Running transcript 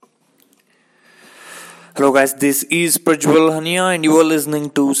Hello guys, this is Prajwal Hania and you are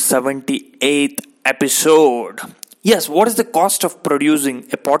listening to 78th episode. Yes, what is the cost of producing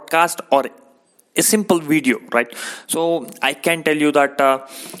a podcast or a simple video, right? So I can tell you that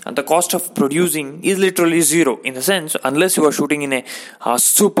the cost of producing is literally zero, in the sense, unless you are shooting in a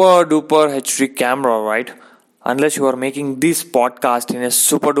super duper HD camera, right? Unless you are making this podcast in a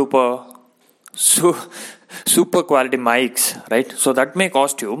super duper super quality mics, right? So that may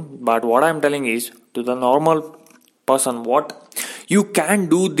cost you, but what I'm telling is, to the normal person, what you can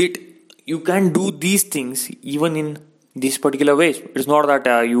do these things even in these particular ways. It's not that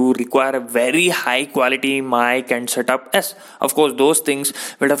you require a very high quality mic and setup. Yes, of course, those things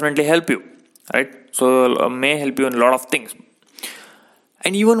will definitely help you, right? So may help you in a lot of things.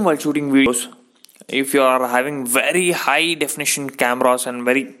 And even while shooting videos, if you are having very high definition cameras and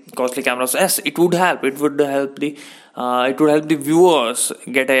very costly cameras, yes, it would help the viewers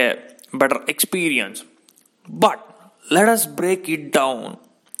get a better experience. But let us break it down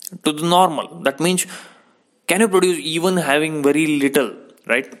to the normal. That means, can you produce even having very little,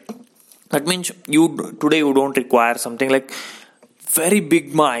 right? That means today you don't require something like very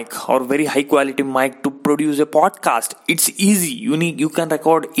big mic or very high quality mic to produce a podcast. It's easy. You can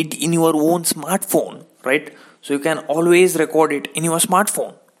record it in your own smartphone, right? So you can always record it in your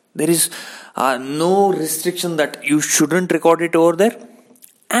smartphone. There is no restriction that you shouldn't record it over there.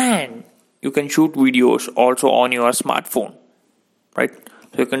 And you can shoot videos also on your smartphone, right?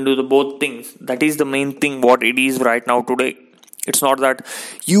 So you can do the both things. That is the main thing what it is right now today. It's not that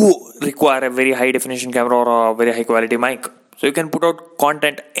you require a very high definition camera or a very high quality mic. So you can put out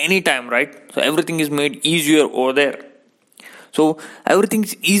content anytime, right? So everything is made easier over there. So everything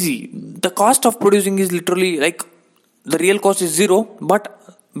is easy. The cost of producing is literally like, the real cost is zero. But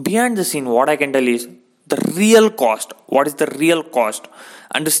behind the scene, what I can tell is the real cost. What is the real cost?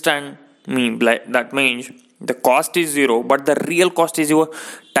 Understand me. That means the cost is zero, but the real cost is your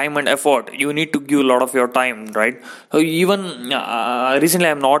time and effort. You need to give a lot of your time, right? So even recently,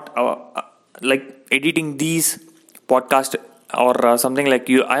 I'm not editing these podcasts or something like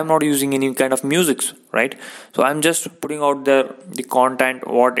you. I'm not using any kind of musics, right? So I'm just putting out there the content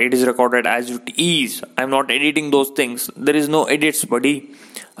what it is recorded as it is. I'm not editing those things. There is no edits, buddy,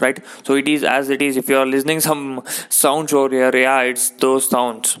 right? So it is as it is. If you are listening some sounds over here, yeah, it's those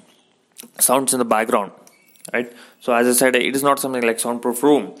sounds in the background, right? So as I said, it is not something like soundproof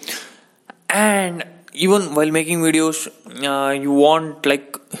room. And even while making videos,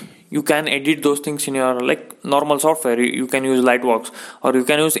 you can edit those things in your normal software. You can use Lightworks, or you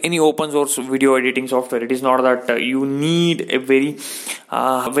can use any open source video editing software. It is not that you need a very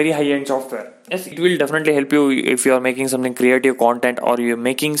high end software. Yes, it will definitely help you if you are making something creative content, or you're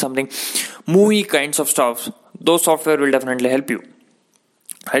making something movie kinds of stuff. Those software will definitely help you,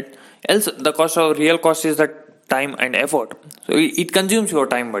 right? Else the real cost is that time and effort. So it consumes your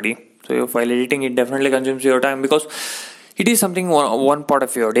time, buddy. So while editing, it definitely consumes your time, because it is something one part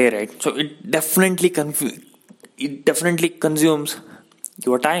of your day, right? So it definitely consumes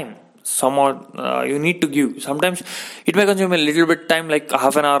your time. Somehow you need to give. Sometimes it may consume a little bit time, like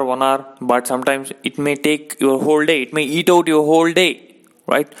half an hour, 1 hour, but sometimes it may take your whole day. It may eat out your whole day,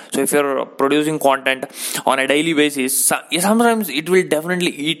 right? So if you're producing content on a daily basis, sometimes it will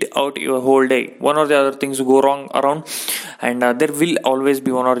definitely eat out your whole day. One or the other things go wrong around, and there will always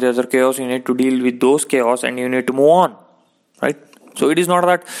be one or the other chaos. You need to deal with those chaos and you need to move on, right? So it is not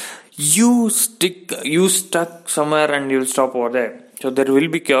that you stuck somewhere and you'll stop over there. So there will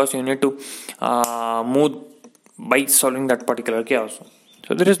be chaos. You need to move by solving that particular chaos.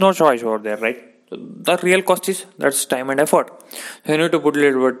 So there is no choice over there, right? So the real cost is that's time and effort. So you need to put a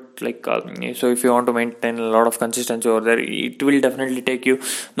little bit so if you want to maintain a lot of consistency over there, it will definitely take you,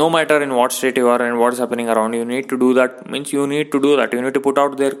 no matter in what state you are and what is happening around. You need to do that. You need to put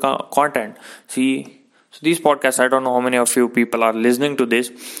out their content. See. So these podcasts, I don't know how many of you people are listening to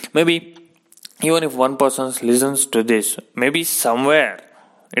this. Maybe even if one person listens to this, maybe somewhere,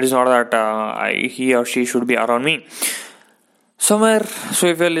 it is not that he or she should be around me. Somewhere, so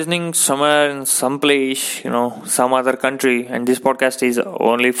if you're listening somewhere in some place, some other country, and this podcast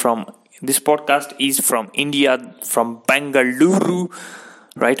is from India, from Bengaluru,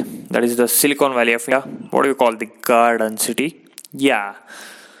 right? That is the Silicon Valley of India. What do you call the Garden City? Yeah.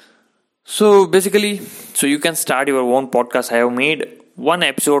 So basically, you can start your own podcast. I have made one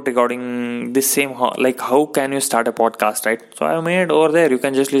episode regarding this same, how can you start a podcast, right? So I have made over there. You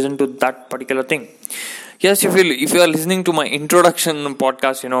can just listen to that particular thing. Yes, if you are listening to my introduction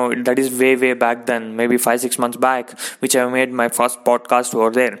podcast, that is way back then, maybe 5-6 months back, which I made my first podcast over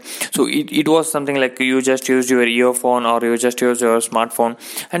there. So it was something like you just used your earphone or you just use your smartphone,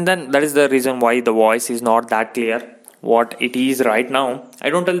 and then that is the reason why the voice is not that clear what it is right now. I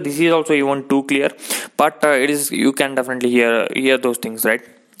don't tell this is also even too clear, but it is, you can definitely hear those things, right?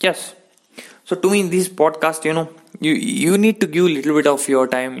 Yes. So to me, this podcast, you need to give a little bit of your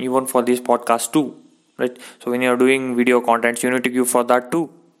time even for this podcast too, right? So when you're doing video contents, you need to give for that too,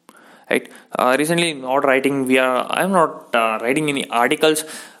 right? Recently, not writing. I'm not writing any articles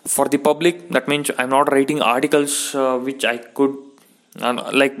for the public. That means I'm not writing articles which I could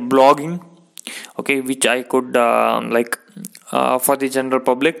like blogging, okay, which I could for the general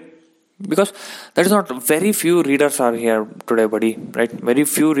public, because that is not, very few readers are here today, buddy, right? Very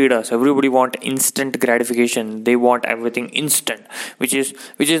few readers. Everybody want instant gratification. They want everything instant, which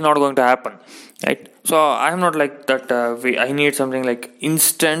is not going to happen, right? So I am not like that. I need something like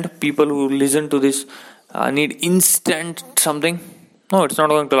instant. People who listen to this need instant something. No, it's not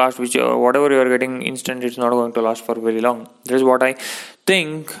going to last. Whatever you are getting instant, it's not going to last for very long. That is what I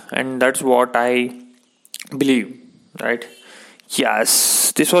think, and that's what I believe, right?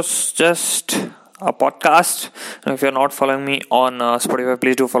 Yes, this was just a podcast. And if you're not following me on Spotify,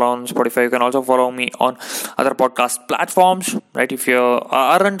 please do follow on Spotify. You can also follow me on other podcast platforms, right? If you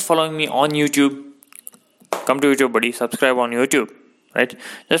aren't following me on YouTube, come to YouTube, buddy. Subscribe on YouTube, right?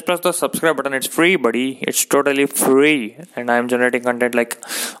 Just press the subscribe button. It's free, buddy. It's totally free, and I'm generating content like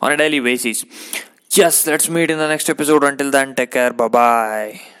on a daily basis. Yes, let's meet in the next episode. Until then, take care. Bye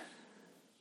bye.